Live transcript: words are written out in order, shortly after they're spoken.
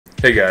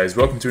Hey guys,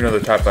 welcome to another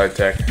Top 5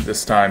 Tech,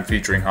 this time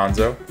featuring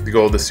Hanzo. The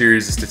goal of the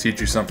series is to teach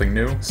you something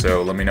new,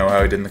 so let me know how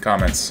I did in the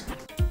comments.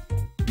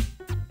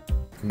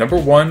 Number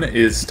 1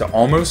 is to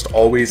almost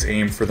always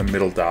aim for the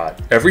middle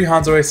dot. Every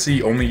Hanzo I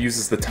see only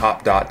uses the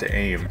top dot to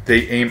aim.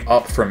 They aim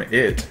up from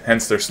it,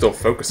 hence they're still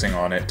focusing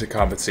on it to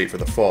compensate for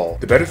the fall.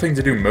 The better thing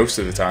to do most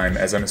of the time,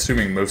 as I'm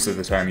assuming most of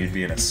the time you'd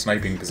be in a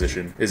sniping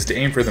position, is to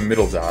aim for the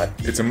middle dot.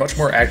 It's a much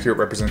more accurate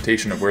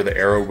representation of where the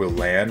arrow will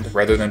land,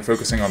 rather than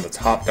focusing on the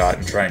top dot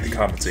and trying to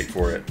compensate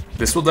for it.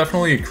 This will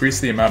definitely increase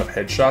the amount of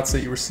headshots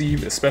that you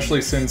receive,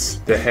 especially since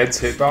the head's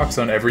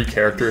hitbox on every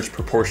character is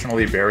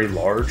proportionally very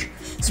large,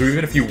 so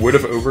even if you would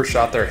have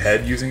overshot their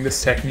head using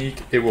this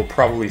technique, it will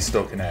probably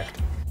still connect.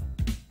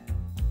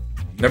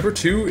 Number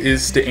 2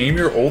 is to aim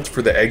your ult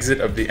for the exit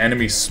of the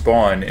enemy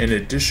spawn in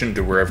addition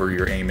to wherever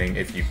you're aiming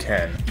if you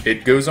can.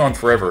 It goes on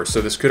forever,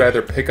 so this could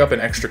either pick up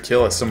an extra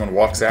kill as someone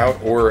walks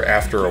out, or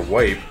after a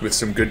wipe, with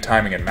some good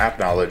timing and map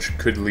knowledge,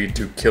 could lead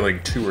to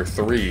killing 2 or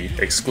 3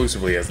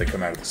 exclusively as they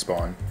come out of the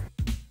spawn.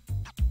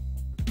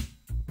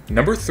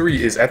 Number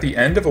 3 is at the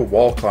end of a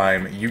wall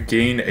climb, you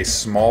gain a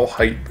small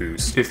height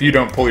boost if you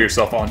don't pull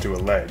yourself onto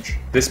a ledge.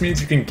 This means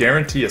you can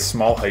guarantee a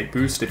small height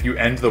boost if you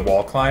end the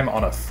wall climb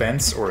on a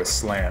fence or a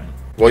slam.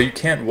 While you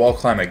can't wall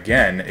climb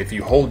again, if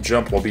you hold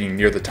jump while being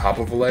near the top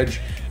of a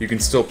ledge, you can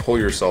still pull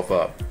yourself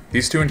up.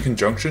 These two in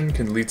conjunction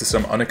can lead to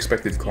some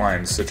unexpected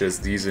climbs such as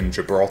these in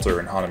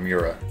Gibraltar and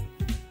Hanamura.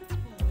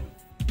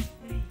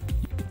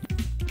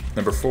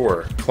 Number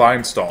 4,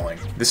 climb stalling.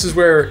 This is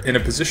where, in a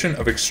position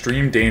of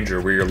extreme danger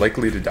where you're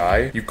likely to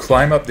die, you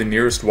climb up the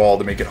nearest wall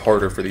to make it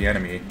harder for the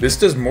enemy. This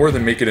does more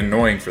than make it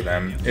annoying for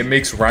them. It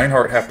makes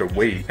Reinhardt have to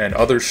wait, and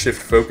others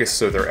shift focus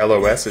so their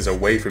LOS is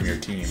away from your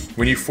team.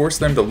 When you force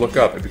them to look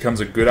up, it becomes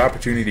a good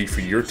opportunity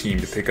for your team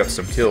to pick up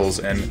some kills,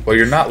 and while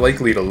you're not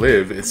likely to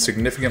live, it's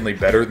significantly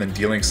better than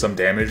dealing some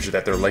damage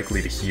that they're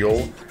likely to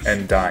heal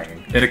and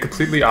dying. In a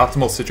completely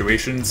optimal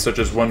situation, such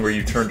as one where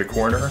you turned a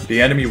corner,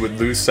 the enemy would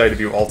lose sight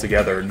of you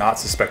altogether, not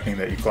suspecting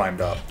that you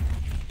climbed up.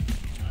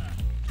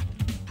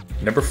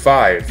 Number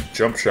 5,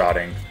 jump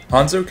shotting.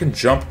 Hanzo can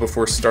jump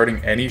before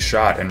starting any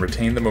shot and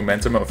retain the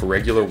momentum of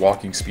regular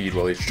walking speed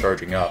while he's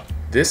charging up.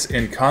 This,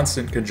 in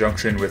constant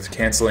conjunction with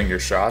canceling your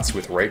shots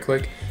with right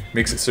click,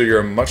 makes it so you're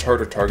a much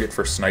harder target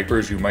for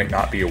snipers you might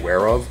not be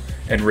aware of,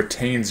 and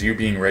retains you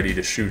being ready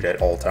to shoot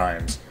at all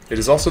times. It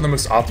is also the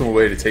most optimal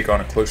way to take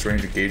on a close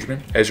range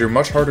engagement, as you're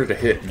much harder to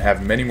hit and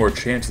have many more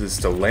chances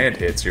to land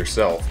hits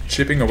yourself,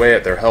 chipping away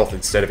at their health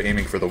instead of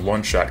aiming for the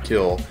one-shot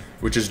kill,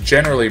 which is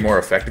generally more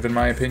effective in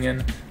my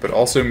opinion, but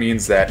also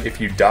means that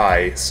if you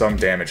die, some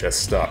damage has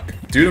stuck.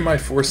 Due to my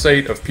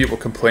foresight of people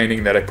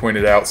complaining that I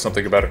pointed out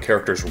something about a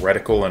character's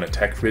reticle in a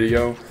tech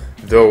video,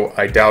 though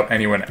I doubt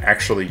anyone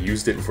actually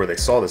used it before they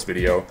saw this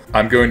video,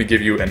 I'm going to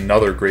give you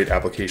another great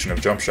application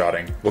of jump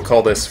shotting. We'll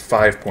call this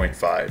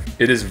 5.5.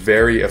 It is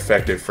very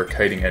effective for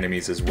kiting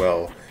enemies as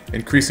well.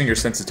 Increasing your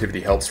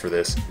sensitivity helps for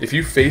this. If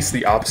you face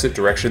the opposite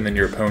direction than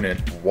your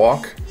opponent,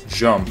 walk,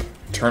 jump,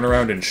 turn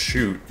around and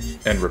shoot,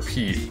 and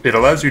repeat. It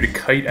allows you to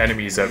kite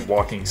enemies at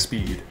walking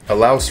speed,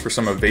 allows for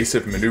some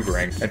evasive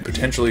maneuvering, and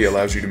potentially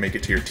allows you to make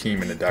it to your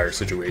team in a dire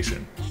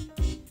situation.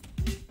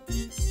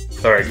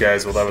 Alright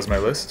guys, well that was my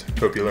list.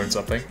 Hope you learned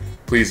something.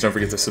 Please don't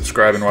forget to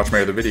subscribe and watch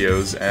my other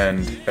videos,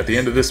 and at the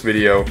end of this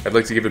video, I'd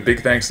like to give a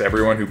big thanks to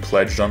everyone who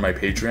pledged on my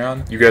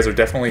Patreon. You guys are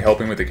definitely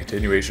helping with the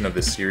continuation of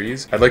this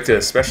series. I'd like to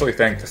especially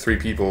thank the 3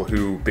 people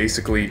who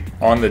basically,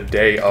 on the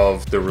day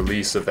of the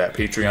release of that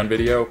Patreon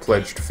video,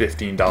 pledged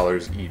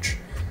 $15 each.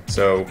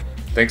 So,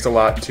 thanks a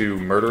lot to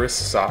Murderous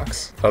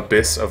Socks,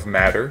 Abyss of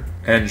Matter,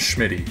 and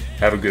Schmitty.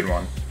 Have a good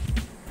one.